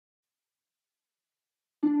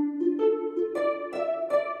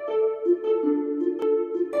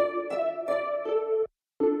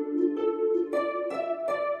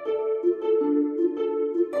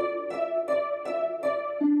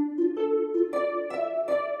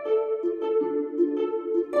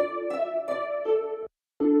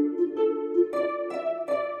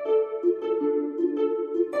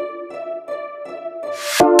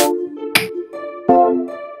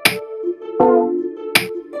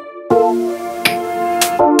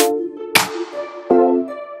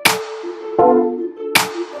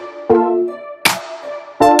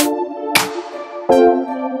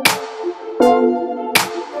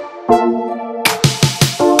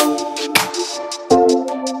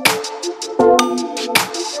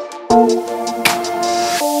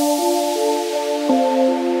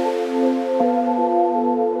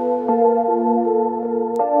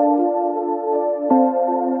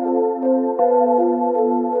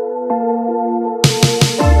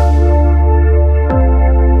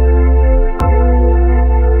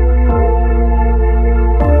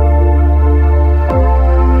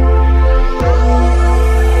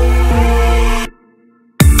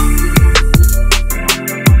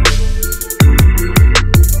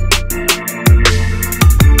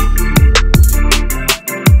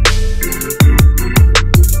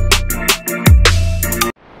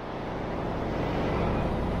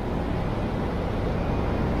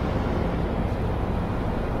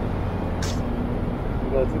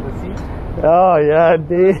Go to the sea? Oh yeah,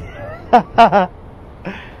 dude.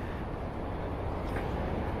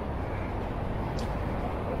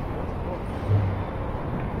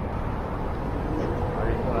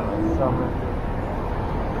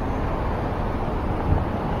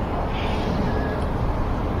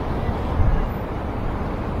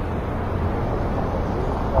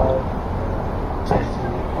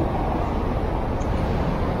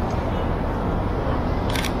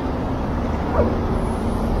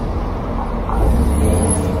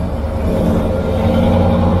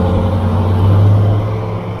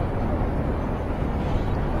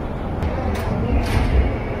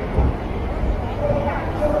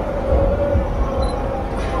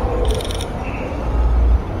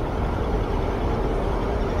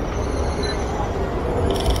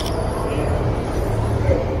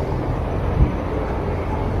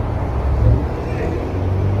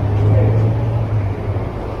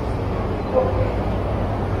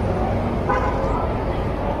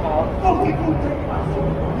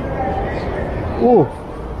 Ooh,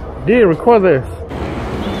 dude, record this.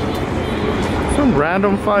 Some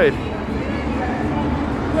random fight.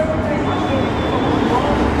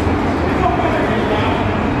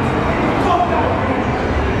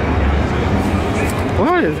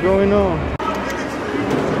 What is going on?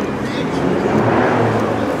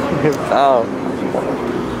 Oh.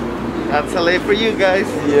 That's LA for you guys.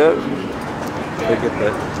 Yep. Look at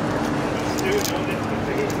that.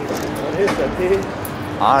 What is that, dude?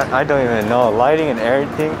 I don't even know. Lighting and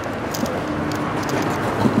everything.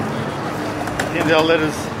 Think they'll let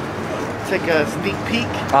us take a sneak peek?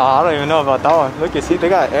 I don't even know about that one. Look, you see, they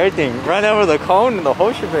got everything. Right over the cone and the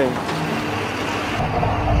whole shebang.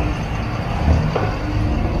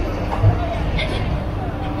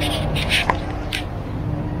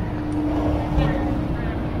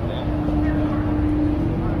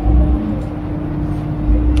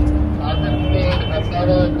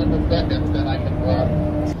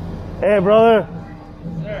 Hey, brother.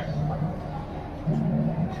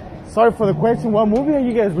 Sorry for the question. What movie are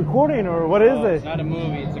you guys recording, or what is this? It's not a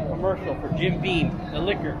movie. It's a commercial for Jim Beam, the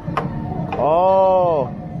liquor. Oh.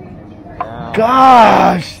 Yeah.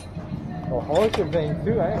 Gosh. The whole shebang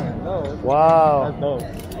too. I didn't even know. Wow. That's dope.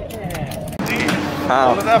 Yeah.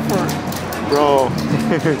 All of that for, bro.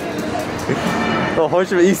 The whole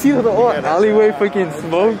shebang. You see the whole alleyway freaking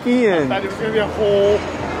smoky and. I thought it was gonna be a whole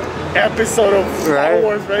episode of Star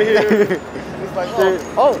Wars right here. It's like,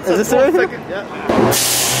 oh, is this right here? Yeah.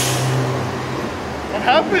 What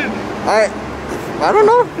happened? I don't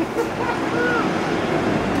know.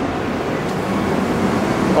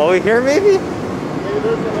 Over here, maybe? Maybe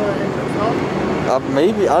there's another entrance, huh?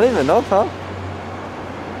 Maybe. I don't even know, huh?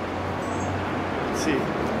 Let's see.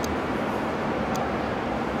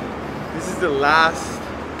 This is the last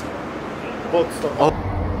bookstore. Oh.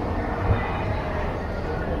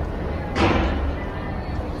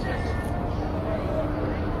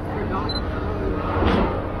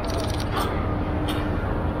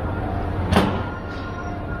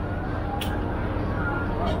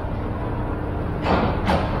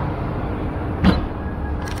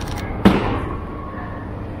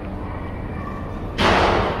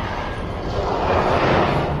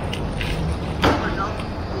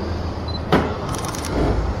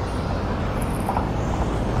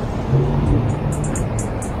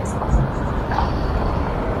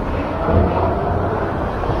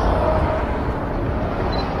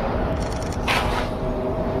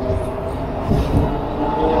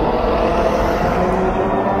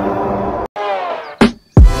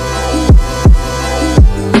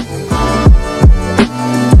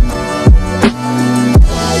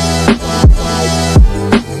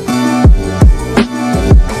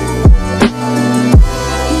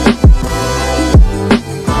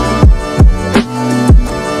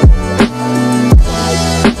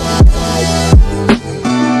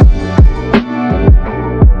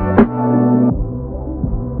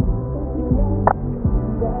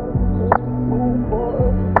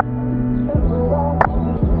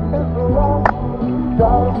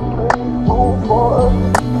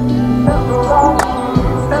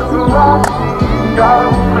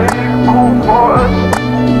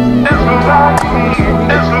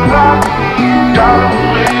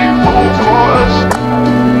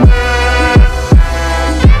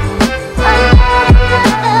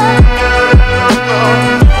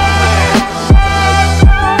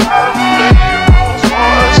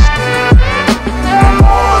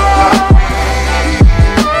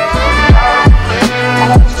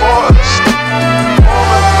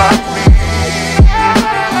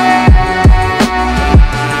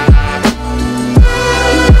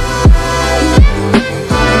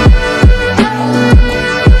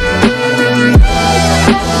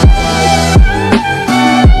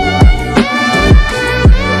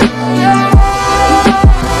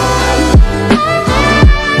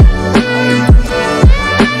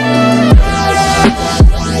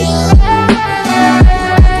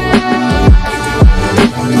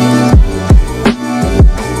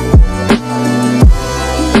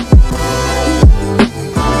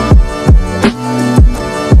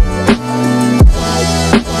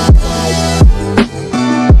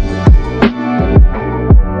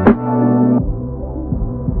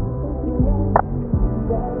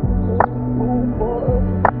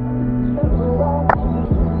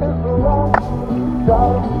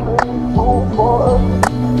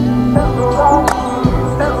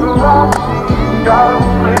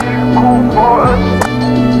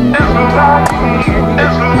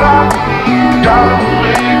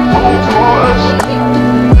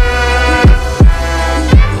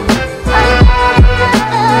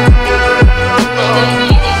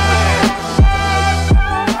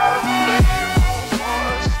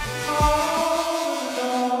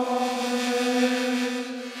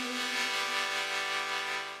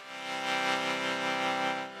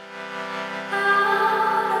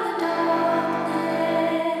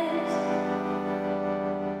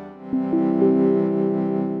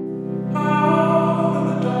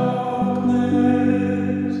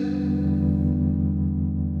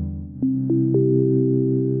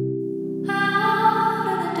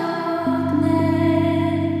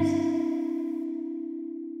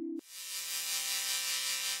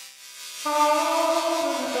 Oh.